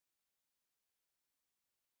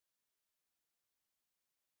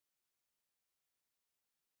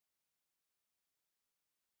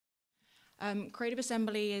Creative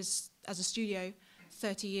Assembly is, as a studio,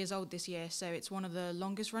 30 years old this year, so it's one of the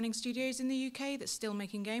longest running studios in the UK that's still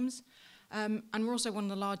making games. And we're also one of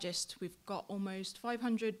the largest. We've got almost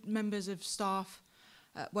 500 members of staff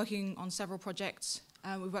working on several projects.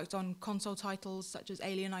 We've worked on console titles such as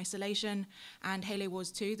Alien Isolation and Halo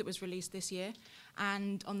Wars 2 that was released this year.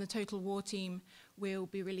 And on the Total War team, we'll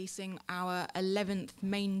be releasing our 11th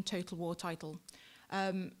main Total War title.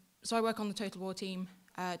 So I work on the Total War team.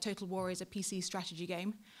 Total War is a PC strategy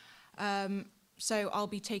game. So I'll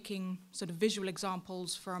be taking sort of visual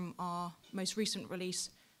examples from our most recent release,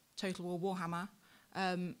 Total War Warhammer,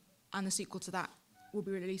 and the sequel to that will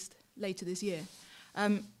be released later this year.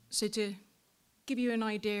 So to give you an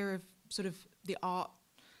idea of sort of the art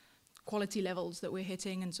quality levels that we're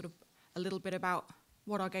hitting and sort of a little bit about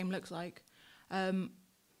what our game looks like, I've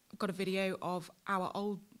got a video of our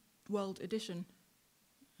Old World edition.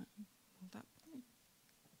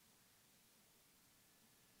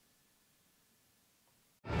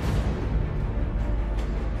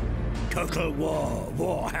 Total War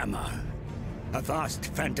Warhammer. A vast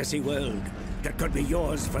fantasy world that could be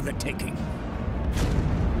yours for the taking.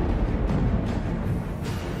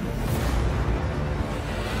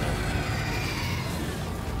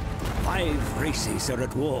 Five races are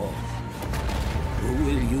at war. Who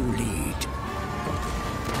will you lead?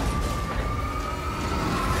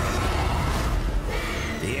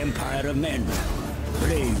 The Empire of Men.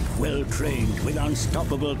 Brave, well-trained, with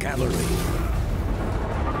unstoppable cavalry.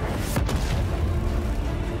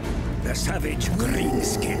 The savage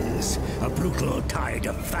greenskins, a brutal tide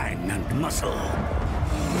of fang and muscle.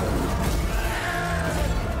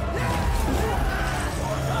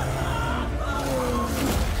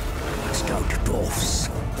 Stout dwarfs,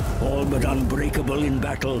 all but unbreakable in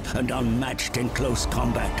battle and unmatched in close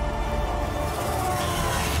combat.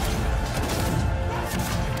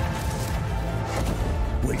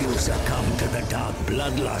 Will you succumb to the dark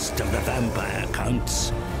bloodlust of the vampire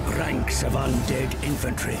counts? Ranks of undead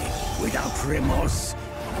infantry, without remorse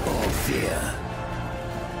or fear.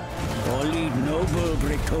 Or lead noble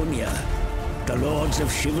Bretonia, the lords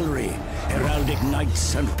of chivalry, heraldic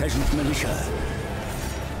knights and peasant militia.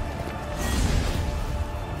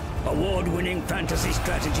 Award-winning fantasy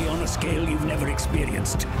strategy on a scale you've never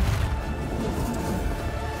experienced.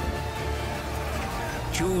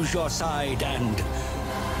 Choose your side and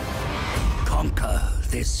conquer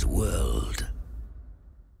this world.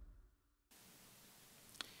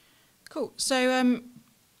 Cool. So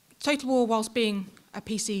Total War, whilst being a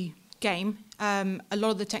PC game, a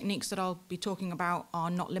lot of the techniques that I'll be talking about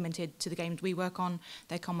are not limited to the games we work on.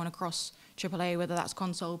 They're common across AAA, whether that's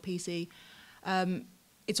console, PC.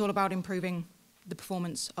 It's all about improving the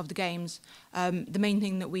performance of the games. The main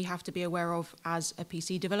thing that we have to be aware of as a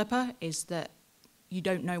PC developer is that you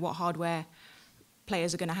don't know what hardware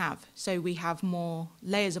players are going to have. So we have more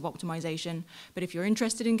layers of optimization, but if you're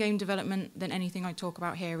interested in game development, then anything I talk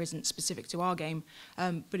about here isn't specific to our game,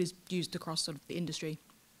 but is used across sort of the industry.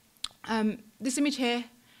 This image here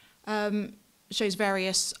shows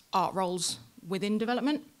various art roles within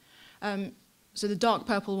development. So the dark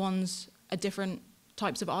purple ones are different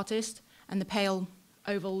types of artists, and the pale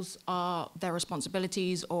ovals are their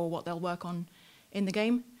responsibilities or what they'll work on in the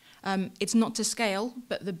game. It's not to scale,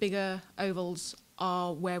 but the bigger ovals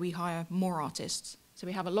are where we hire more artists. So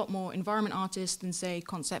we have a lot more environment artists than, say,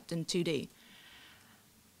 concept and 2D.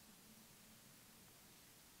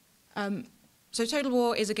 So Total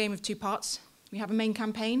War is a game of two parts. We have a main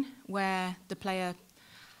campaign where the player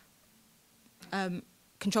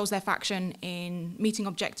controls their faction in meeting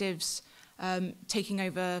objectives, taking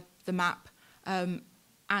over the map,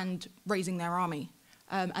 and raising their army.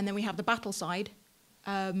 And then we have the battle side,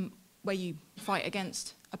 where you fight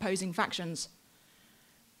against opposing factions.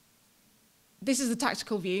 This is the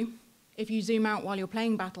tactical view. If you zoom out while you're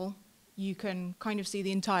playing battle, you can kind of see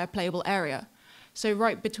the entire playable area. So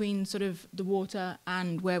right between sort of the water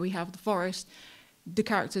and where we have the forest, the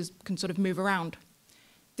characters can sort of move around.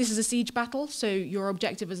 This is a siege battle, so your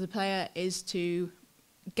objective as a player is to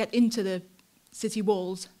get into the city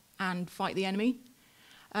walls and fight the enemy.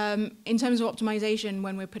 In terms of optimization,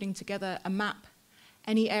 when we're putting together a map,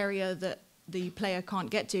 any area that the player can't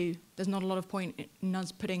get to, there's not a lot of point in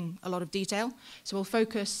us putting a lot of detail. So we'll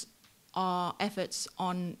focus our efforts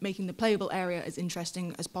on making the playable area as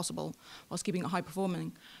interesting as possible whilst keeping it high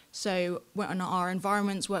performing. So when our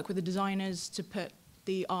environments work with the designers to put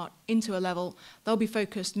the art into a level, they'll be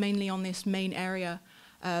focused mainly on this main area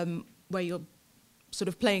where you're sort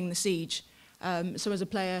of playing the siege. So as a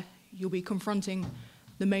player, you'll be confronting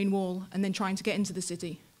the main wall and then trying to get into the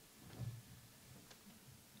city.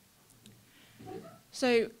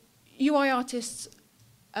 So UI artists,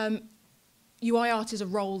 UI art is a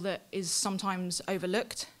role that is sometimes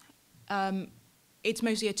overlooked. It's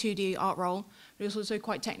mostly a 2D art role, but it's also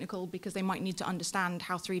quite technical because they might need to understand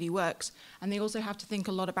how 3D works, and they also have to think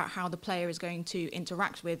a lot about how the player is going to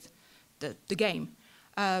interact with the game.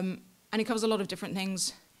 And it covers a lot of different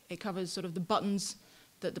things. It covers sort of the buttons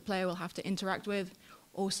that the player will have to interact with,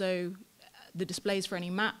 also the displays for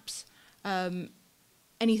any maps,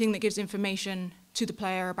 anything that gives information to the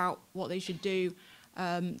player about what they should do,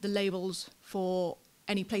 the labels for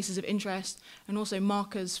any places of interest, and also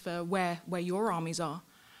markers for where your armies are.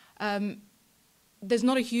 There's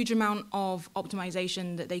not a huge amount of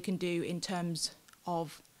optimization that they can do in terms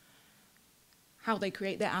of how they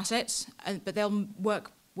create their assets, but they'll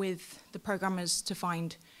work with the programmers to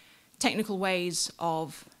find technical ways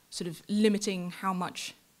of sort of limiting how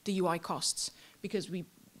much the UI costs, because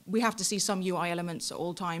we have to see some UI elements at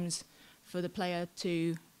all times for the player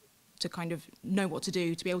to kind of know what to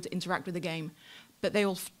do, to be able to interact with the game. But they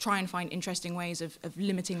will try and find interesting ways of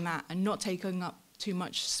limiting that and not taking up too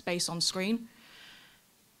much space on screen.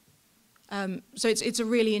 So it's a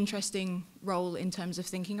really interesting role in terms of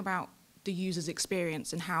thinking about the user's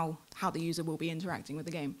experience and how the user will be interacting with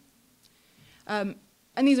the game.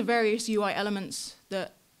 And these are various UI elements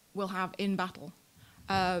that we'll have in battle.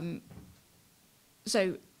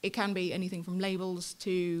 So it can be anything from labels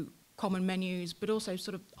to common menus, but also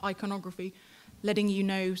sort of iconography, letting you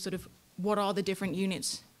know sort of what are the different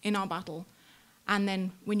units in our battle. And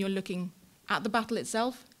then when you're looking at the battle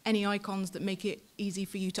itself, any icons that make it easy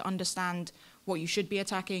for you to understand what you should be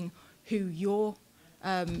attacking, who your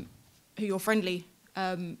friendly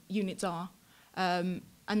units are, and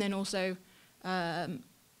then also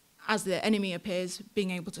as the enemy appears,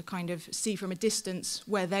 being able to kind of see from a distance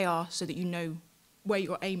where they are so that you know where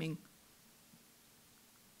you're aiming.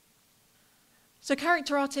 So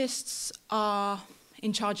character artists are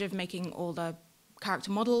in charge of making all the character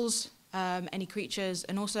models, any creatures,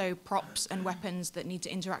 and also props and weapons that need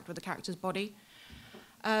to interact with the character's body.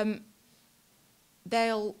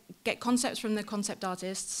 They'll get concepts from the concept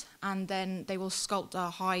artists, and then they will sculpt a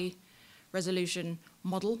high-resolution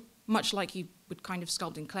model, much like you would kind of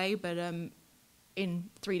sculpt in clay, but in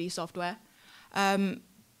 3D software.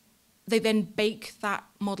 They then bake that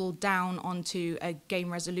model down onto a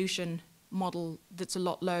game resolution model that's a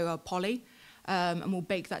lot lower poly, and we'll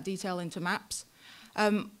bake that detail into maps.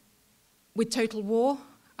 With Total War,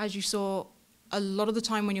 as you saw, a lot of the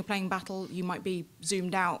time when you're playing battle, you might be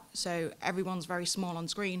zoomed out, so everyone's very small on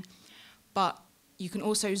screen, but you can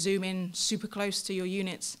also zoom in super close to your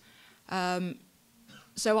units.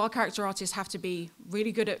 So our character artists have to be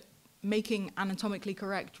really good at making anatomically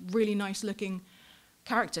correct, really nice looking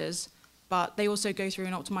characters, but they also go through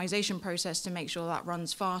an optimization process to make sure that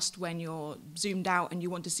runs fast when you're zoomed out and you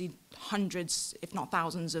want to see hundreds, if not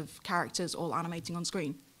thousands, of characters all animating on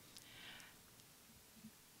screen.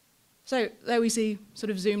 So there we see, sort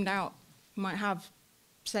of zoomed out, you might have,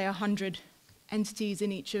 say, 100 entities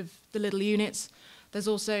in each of the little units. There's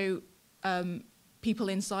also people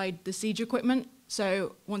inside the siege equipment.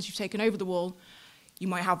 So once you've taken over the wall, you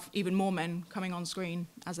might have even more men coming on screen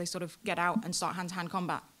as they sort of get out and start hand-to-hand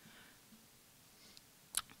combat.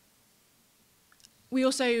 We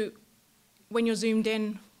also, when you're zoomed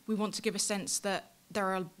in, we want to give a sense that there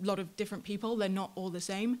are a lot of different people. They're not all the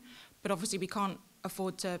same, but obviously we can't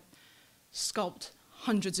afford to sculpt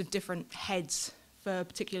hundreds of different heads for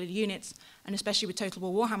particular units, and especially with Total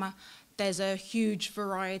War Warhammer, there's a huge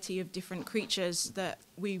variety of different creatures that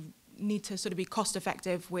we need to sort of be cost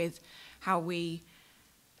effective with how many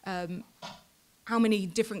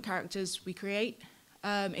different characters we create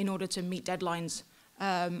in order to meet deadlines,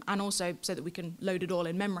 and also so that we can load it all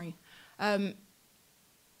in memory.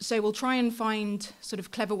 So we'll try and find sort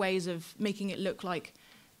of clever ways of making it look like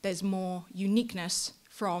there's more uniqueness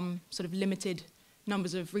from sort of limited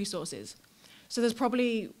numbers of resources. So there's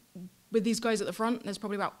probably, with these guys at the front, there's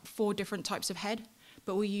probably about 4 different types of head,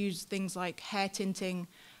 but we use things like hair tinting,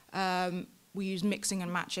 we use mixing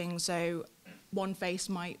and matching, so one face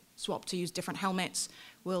might swap to use different helmets,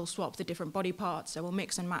 we'll swap the different body parts, so we'll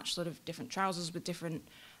mix and match sort of different trousers with different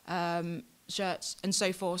shirts and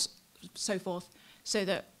so forth, so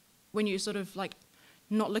that when you're sort of like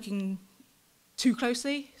not looking too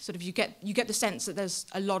closely, sort of you get the sense that there's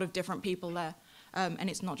a lot of different people there, and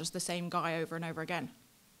it's not just the same guy over and over again.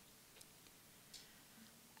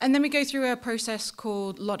 And then we go through a process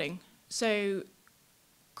called lodding. So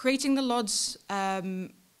creating the LODs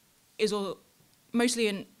is mostly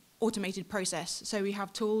an automated process. So we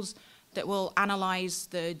have tools that will analyze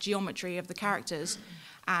the geometry of the characters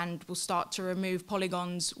and will start to remove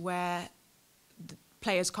polygons where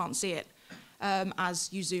players can't see it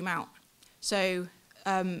as you zoom out. So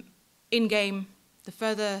in-game, the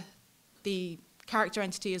further the character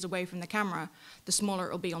entity is away from the camera, the smaller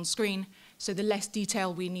it will be on screen, so the less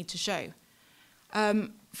detail we need to show.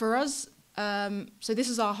 For us, so this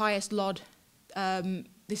is our highest LOD.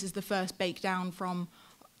 This is the first bake down from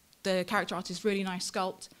the character artist's really nice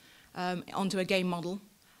sculpt onto a game model.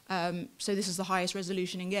 So this is the highest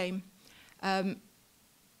resolution in game. And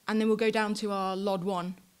then we'll go down to our LOD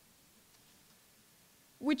 1,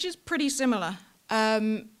 which is pretty similar.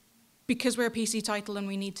 Because we're a PC title and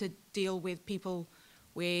we need to deal with people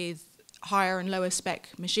with higher and lower spec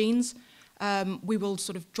machines, we will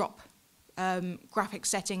sort of drop graphic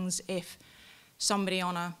settings if somebody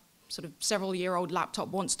on a sort of several-year-old laptop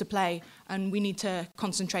wants to play and we need to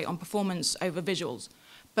concentrate on performance over visuals.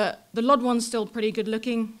 But the LOD one's still pretty good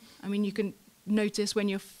looking. I mean, you can notice when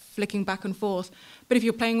you're flicking back and forth. But if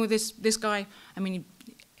you're playing with this guy, I mean,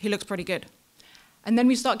 he looks pretty good. And then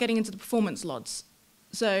we start getting into the performance LODs.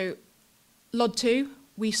 So LOD 2,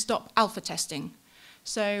 we stop alpha testing.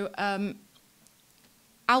 So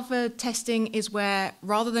alpha testing is where,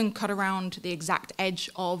 rather than cut around the exact edge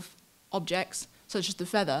of objects, such as the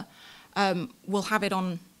feather, we'll have it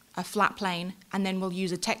on a flat plane, and then we'll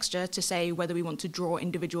use a texture to say whether we want to draw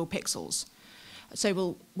individual pixels.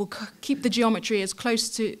 So we'll keep the geometry as close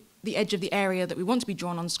to the edge of the area that we want to be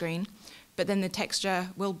drawn on screen, but then the texture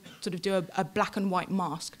will sort of do a black and white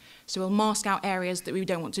mask. So we'll mask out areas that we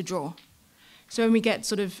don't want to draw. So when we get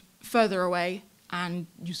sort of further away and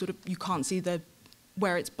you can't see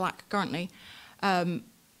where it's black currently,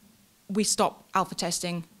 we stop alpha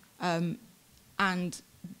testing, and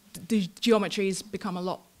the geometries become a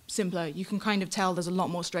lot simpler. You can kind of tell there's a lot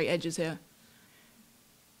more straight edges here.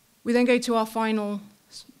 We then go to our final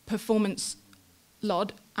performance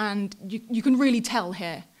LOD, and you can really tell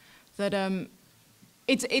here that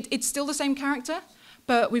it's still the same character,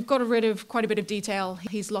 but we've got rid of quite a bit of detail.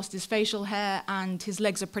 He's lost his facial hair, and his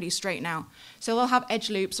legs are pretty straight now. So they'll have edge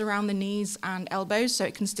loops around the knees and elbows, so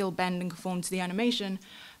it can still bend and conform to the animation.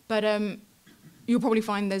 But you'll probably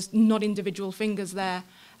find there's not individual fingers there.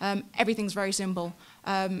 Everything's very simple.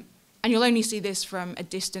 And you'll only see this from a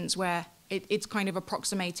distance where it's kind of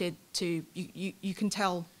approximated to, you can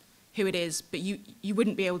tell who it is, but you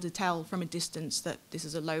wouldn't be able to tell from a distance that this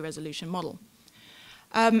is a low resolution model.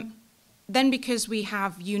 Then because we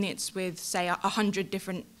have units with, say, 100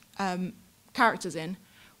 different characters in,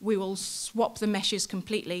 we will swap the meshes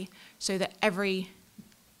completely so that every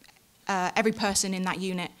person in that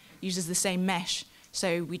unit uses the same mesh,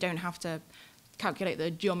 so we don't have to calculate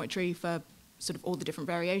the geometry for sort of all the different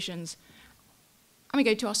variations. And we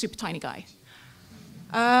go to our super tiny guy.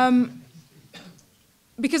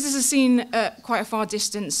 Because this is seen at quite a far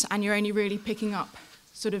distance and you're only really picking up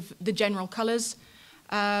sort of the general colors,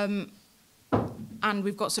 and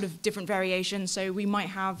we've got sort of different variations, so we might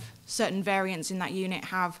have certain variants in that unit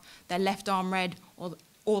have their left arm red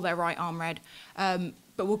or their right arm red,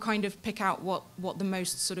 but we'll kind of pick out what the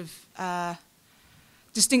most sort of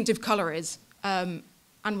distinctive color is, and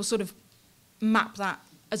we'll sort of map that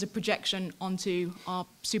as a projection onto our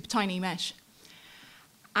super tiny mesh.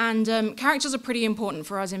 And characters are pretty important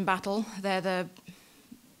for us in battle. They're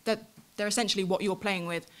essentially what you're playing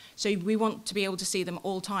with, so we want to be able to see them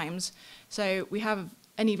all times. So we have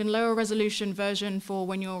an even lower resolution version for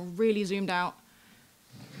when you're really zoomed out.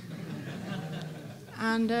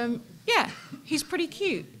 And yeah, he's pretty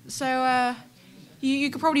cute. So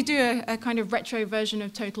you could probably do a kind of retro version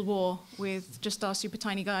of Total War with just our super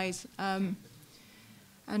tiny guys. And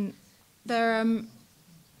they're,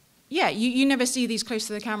 yeah, you never see these close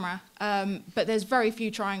to the camera, but there's very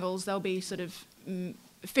few triangles. There'll be sort of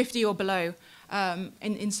 50 or below.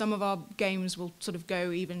 In some of our games, we'll sort of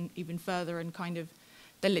go even further and kind of,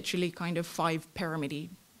 they're literally kind of 5 pyramid-y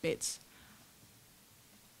bits.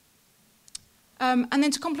 And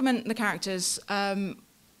then to complement the characters,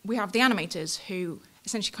 we have the animators who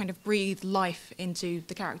essentially kind of breathe life into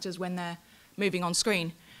the characters when they're moving on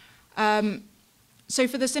screen. So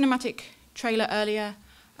for the cinematic trailer earlier,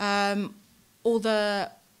 all the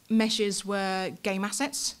meshes were game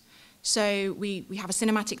assets. So we have a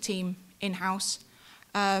cinematic team in-house,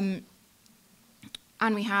 and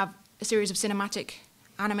we have a series of cinematic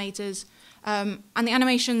animators. And the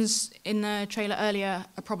animations in the trailer earlier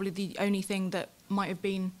are probably the only thing that might have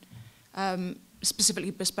been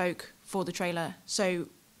specifically bespoke for the trailer. So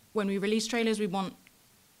when we release trailers, we want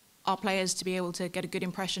our players to be able to get a good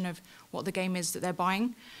impression of what the game is that they're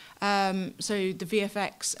buying. So the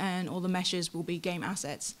VFX and all the meshes will be game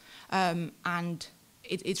assets. And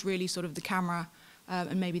it's really sort of the camera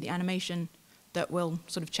and maybe the animation that will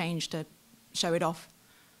sort of change to show it off.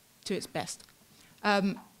 to its best.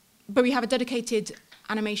 But we have a dedicated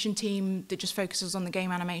animation team that just focuses on the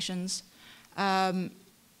game animations. They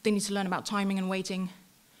need to learn about timing and weighting.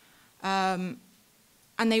 And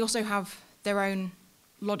they also have their own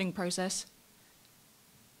lodding process.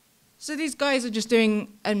 So these guys are just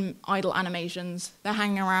doing idle animations. They're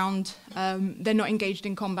hanging around. They're not engaged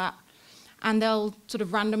in combat. And they'll sort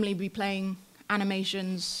of randomly be playing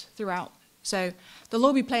animations throughout. So they'll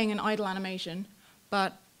all be playing an idle animation,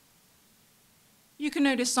 but you can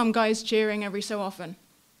notice some guys cheering every so often.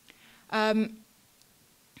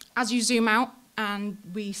 As you zoom out and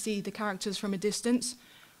we see the characters from a distance,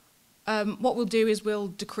 what we'll do is we'll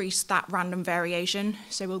decrease that random variation.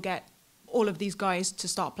 So we'll get all of these guys to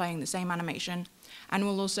start playing the same animation, and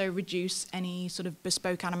we'll also reduce any sort of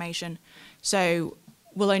bespoke animation. So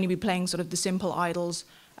we'll only be playing sort of the simple idles.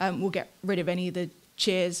 We'll get rid of any of the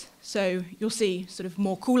cheers. So you'll see sort of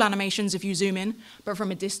more cool animations if you zoom in, but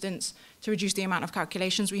from a distance, to reduce the amount of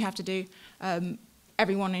calculations we have to do,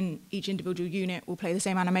 everyone in each individual unit will play the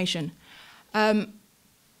same animation.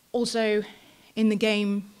 Also, in the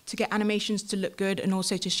game, to get animations to look good and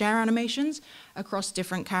also to share animations across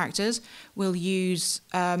different characters, we'll use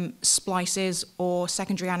splices or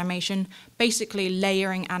secondary animation, basically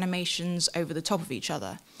layering animations over the top of each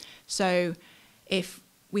other. So if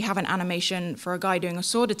we have an animation for a guy doing a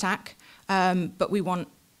sword attack, but we want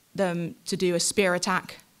them to do a spear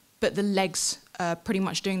attack, but the legs are pretty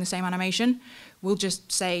much doing the same animation, we'll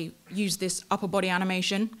just say, use this upper body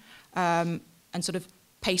animation and sort of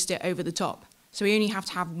paste it over the top. So we only have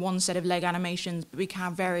to have one set of leg animations, but we can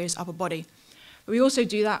have various upper body. But we also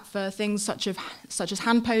do that for things such as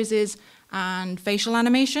hand poses and facial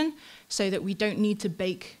animation, so that we don't need to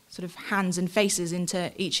bake sort of hands and faces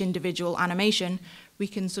into each individual animation. We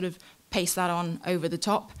can sort of paste that on over the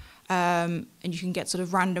top, and you can get sort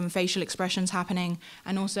of random facial expressions happening.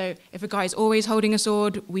 And also, if a guy's always holding a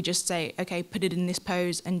sword, we just say, okay, put it in this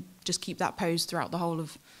pose, and just keep that pose throughout the whole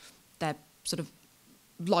of their sort of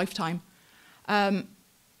lifetime.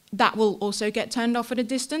 That will also get turned off at a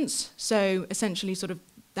distance. So essentially sort of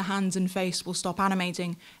the hands and face will stop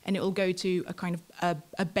animating, and it will go to a kind of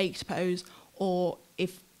a baked pose, or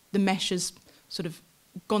if the mesh has sort of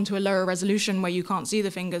gone to a lower resolution where you can't see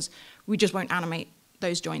the fingers, we just won't animate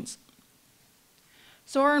those joints.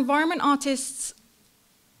 So our environment artists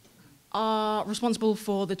are responsible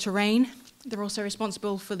for the terrain. They're also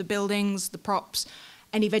responsible for the buildings, the props,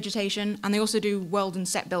 any vegetation, and they also do world and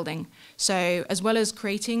set building. So as well as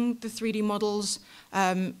creating the 3D models,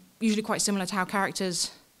 usually quite similar to how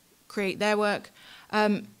characters create their work,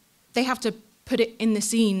 they have to put it in the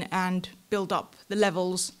scene and build up the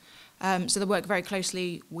levels. So they work very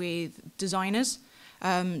closely with designers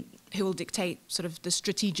who will dictate sort of the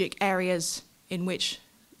strategic areas in which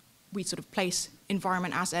we sort of place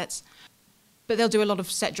environment assets. But they'll do a lot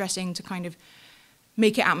of set dressing to kind of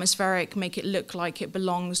make it atmospheric, make it look like it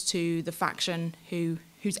belongs to the faction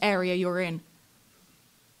whose area you're in.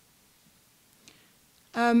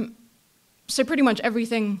 So pretty much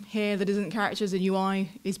everything here that isn't characters and UI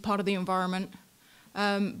is part of the environment,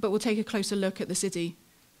 but we'll take a closer look at the city.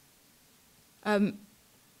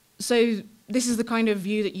 So this is the kind of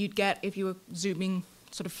view that you'd get if you were zooming,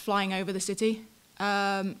 sort of flying over the city.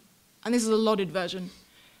 And this is a lodded version.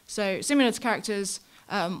 So similar to characters,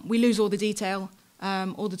 we lose all the detail.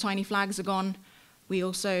 All the tiny flags are gone. We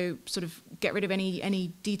also sort of get rid of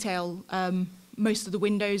any detail. Most of the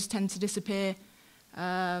windows tend to disappear.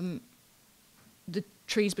 The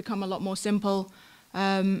trees become a lot more simple.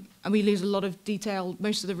 And we lose a lot of detail.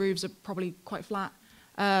 Most of the roofs are probably quite flat.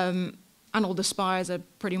 And all the spires are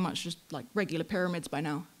pretty much just like regular pyramids by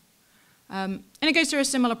now. And it goes through a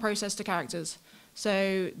similar process to characters.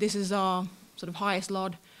 So this is our sort of highest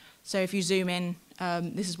LOD. So if you zoom in,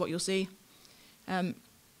 this is what you'll see.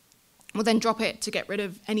 We'll then drop it to get rid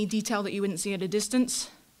of any detail that you wouldn't see at a distance.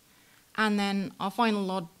 And then our final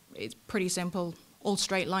LOD is pretty simple, all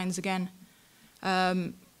straight lines again.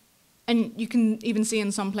 And you can even see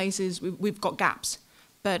in some places we've got gaps,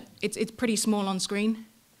 but it's pretty small on screen.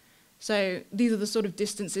 So these are the sort of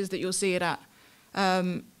distances that you'll see it at.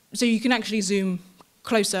 So you can actually zoom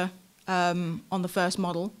closer on the first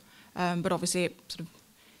model, but obviously it sort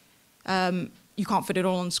of, you can't fit it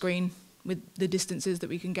all on screen with the distances that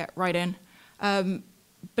we can get right in.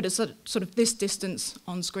 But it's sort of this distance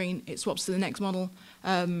on screen, it swaps to the next model,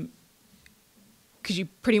 because you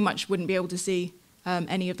pretty much wouldn't be able to see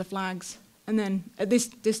any of the flags. And then at this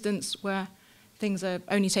distance where things are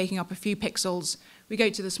only taking up a few pixels, we go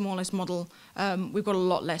to the smallest model, we've got a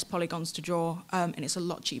lot less polygons to draw, and it's a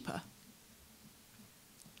lot cheaper.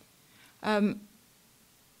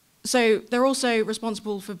 So they're also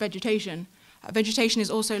responsible for vegetation. Vegetation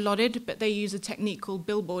is also lodded, but they use a technique called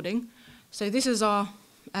billboarding. So this is our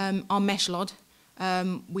mesh lod.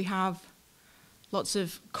 We have lots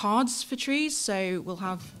of cards for trees, so we'll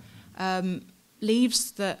have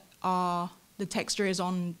leaves that are, the texture is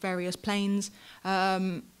on various planes,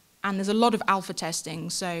 and there's a lot of alpha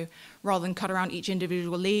testing, so rather than cut around each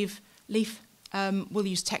individual leaf, we'll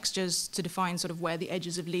use textures to define sort of where the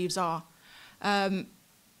edges of leaves are. And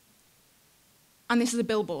this is a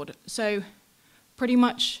billboard, so pretty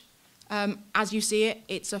much as you see it,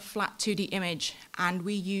 it's a flat 2D image, and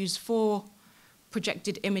we use 4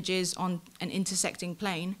 projected images on an intersecting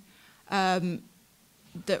plane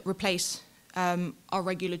that replace our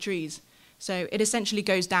regular trees. So it essentially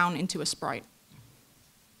goes down into a sprite.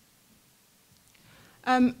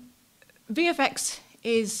 VFX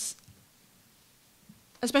is,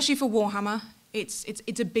 especially for Warhammer, it's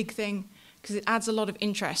a big thing because it adds a lot of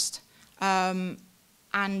interest.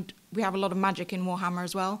 And we have a lot of magic in Warhammer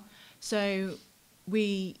as well. So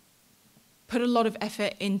we put a lot of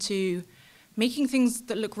effort into making things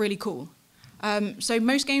that look really cool. So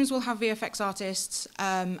most games will have VFX artists,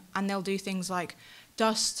 and they'll do things like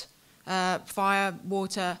dust, fire,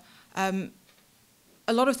 water, a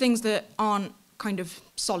lot of things that aren't kind of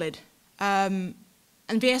solid. And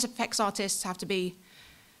VFX artists have to be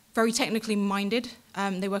very technically minded.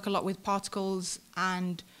 They work a lot with particles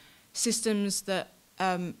and systems that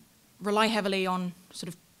rely heavily on sort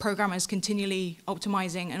of programmers continually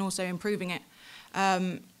optimizing and also improving it.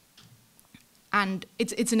 And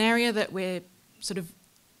it's an area that we're sort of,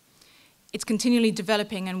 it's continually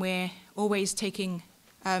developing, and we're always taking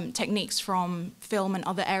techniques from film and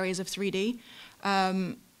other areas of 3D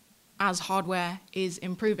as hardware is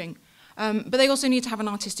improving. But they also need to have an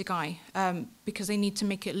artistic eye because they need to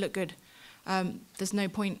make it look good. There's no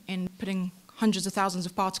point in putting hundreds of thousands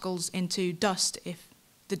of particles into dust if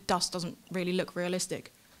the dust doesn't really look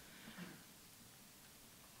realistic.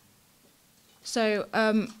 So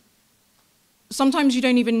sometimes you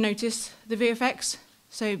don't even notice the VFX.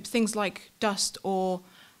 So things like dust, or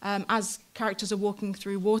as characters are walking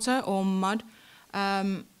through water or mud,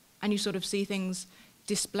 and you sort of see things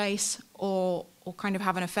displace or kind of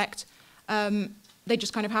have an effect, they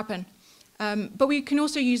just kind of happen. But we can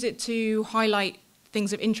also use it to highlight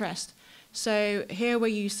things of interest. So here where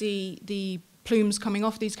you see the plumes coming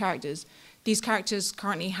off these characters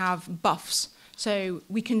currently have buffs. So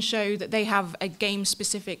we can show that they have a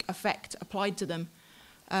game-specific effect applied to them.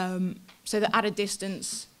 So that at a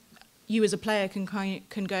distance, you as a player can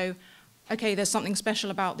go, okay, there's something special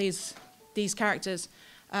about these characters.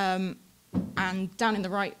 And down in the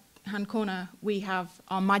right-hand corner, we have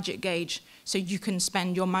our magic gauge. So you can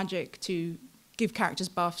spend your magic to give characters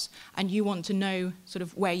buffs, and you want to know sort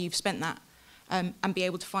of where you've spent that, and be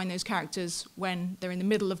able to find those characters when they're in the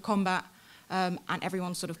middle of combat, and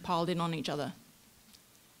everyone's sort of piled in on each other.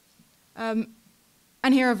 And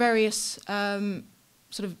here are various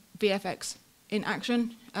sort of VFX in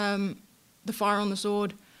action. The fire on the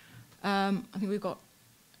sword. I think we've got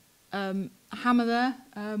a hammer there.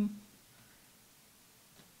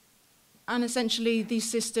 And essentially, these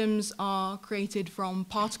systems are created from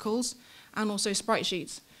particles and also sprite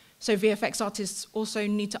sheets. So VFX artists also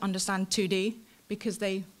need to understand 2D because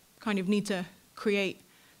they kind of need to create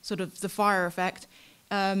sort of the fire effect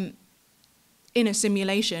in a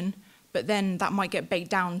simulation, but then that might get baked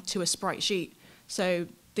down to a sprite sheet. So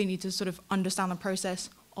they need to sort of understand the process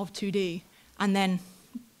of 2D, and then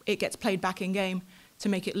it gets played back in game to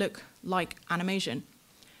make it look like animation.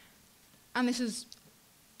 And this is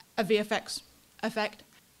a VFX effect.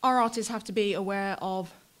 Our artists have to be aware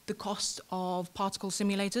of the cost of particle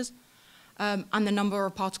simulators and the number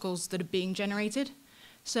of particles that are being generated.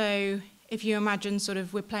 So if you imagine sort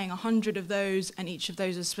of we're playing 100 of those, and each of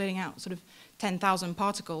those is spitting out sort of 10,000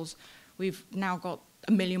 particles, we've now got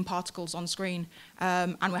 1 million particles on screen,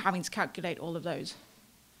 and we're having to calculate all of those.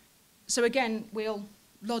 So again, we'll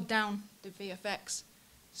load down the VFX.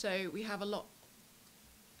 So we have a lot,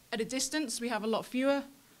 at a distance, we have a lot fewer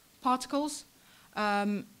particles.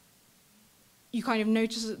 You kind of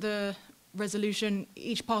notice that the resolution,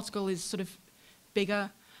 each particle is sort of bigger,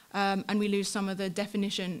 and we lose some of the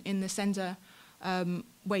definition in the center,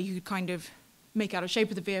 where you could kind of make out a shape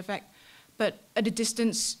of the VFX. But at a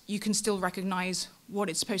distance, you can still recognize what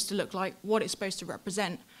it's supposed to look like, what it's supposed to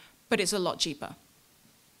represent, but it's a lot cheaper.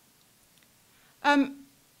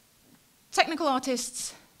 Technical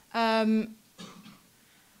artists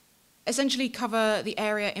essentially cover the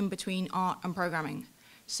area in between art and programming.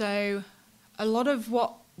 So a lot of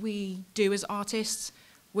what we do as artists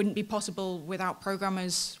wouldn't be possible without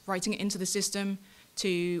programmers writing it into the system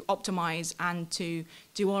to optimize and to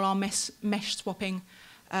do all our mesh swapping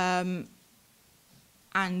and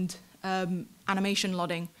animation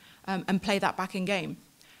loading and play that back in game.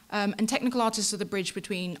 And technical artists are the bridge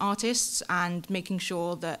between artists and making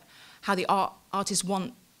sure that how the artists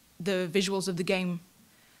want the visuals of the game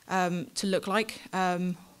to look like,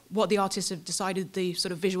 what the artists have decided the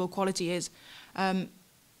sort of visual quality is.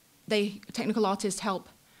 Technical artists help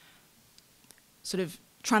sort of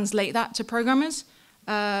translate that to programmers,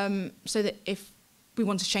 so that if we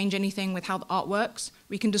want to change anything with how the art works,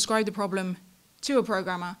 we can describe the problem to a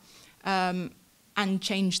programmer and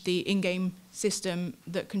change the in-game system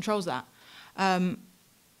that controls that.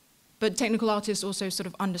 But technical artists also sort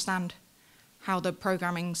of understand how the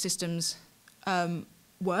programming systems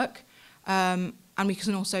work, and we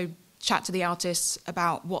can also chat to the artists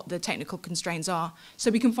about what the technical constraints are, so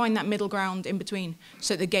we can find that middle ground in between,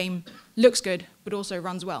 so the game looks good but also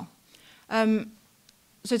runs well.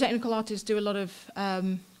 So technical artists do a lot of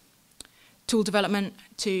tool development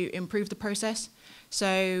to improve the process.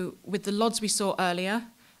 So with the LODs we saw earlier,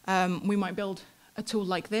 we might build a tool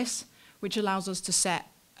like this, which allows us to set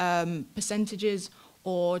percentages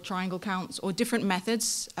or triangle counts or different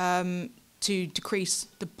methods to decrease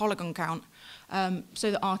the polygon count,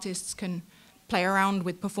 so that artists can play around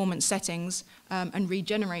with performance settings and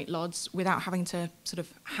regenerate LODs without having to sort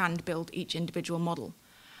of hand build each individual model.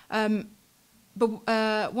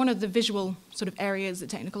 But one of the visual sort of areas that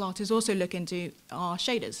technical artists also look into are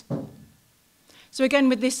shaders. So again,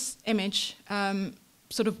 with this image,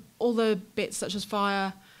 sort of all the bits such as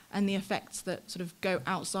fire and the effects that sort of go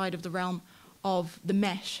outside of the realm of the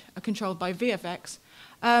mesh are controlled by VFX.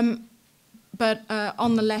 But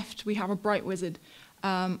on the left, we have a bright wizard,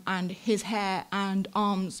 and his hair and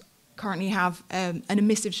arms currently have an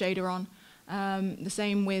emissive shader on. The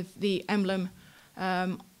same with the emblem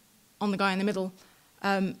on the guy in the middle.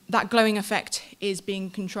 That glowing effect is being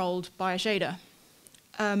controlled by a shader.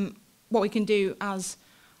 What we can do as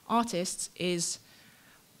artists is,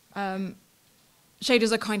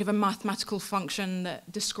 shaders are kind of a mathematical function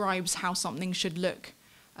that describes how something should look,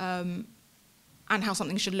 and how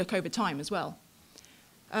something should look over time as well.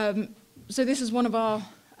 So this is one of our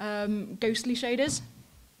ghostly shaders.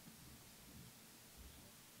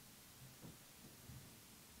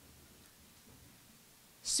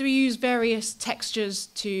 So we use various textures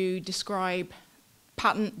to describe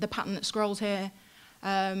the pattern that scrolls here.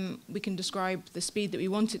 We can describe the speed that we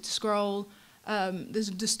want it to scroll. There's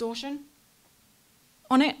a distortion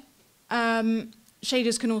on it.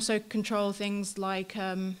 Shaders can also control things like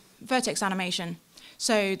vertex animation.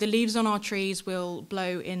 So the leaves on our trees will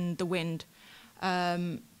blow in the wind.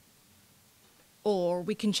 Or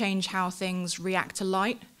we can change how things react to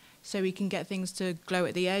light. So we can get things to glow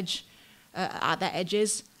at the edge, at their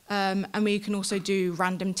edges. And we can also do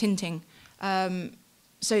random tinting.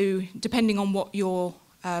 So depending on what your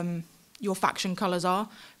faction colors are,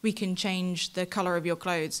 we can change the color of your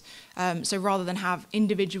clothes. So rather than have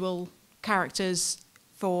individual characters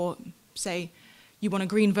for, say, you want a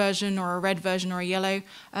green version or a red version or a yellow,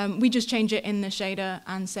 we just change it in the shader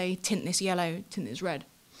and say, tint this yellow, tint this red.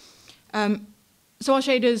 So our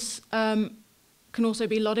shaders can also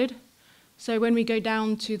be LODed. So when we go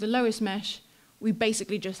down to the lowest mesh, we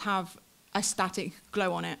basically just have a static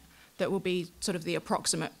glow on it that will be sort of the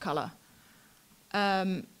approximate color.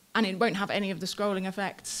 And it won't have any of the scrolling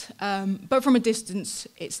effects, but from a distance,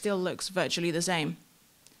 it still looks virtually the same.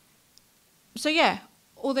 So yeah,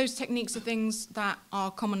 all those techniques are things that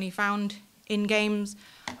are commonly found in games,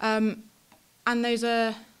 and those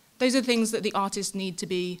are things that the artists need to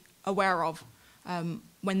be aware of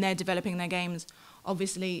when they're developing their games.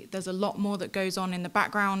 Obviously, there's a lot more that goes on in the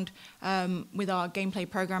background with our gameplay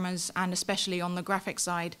programmers, and especially on the graphics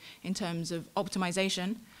side in terms of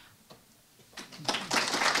optimization.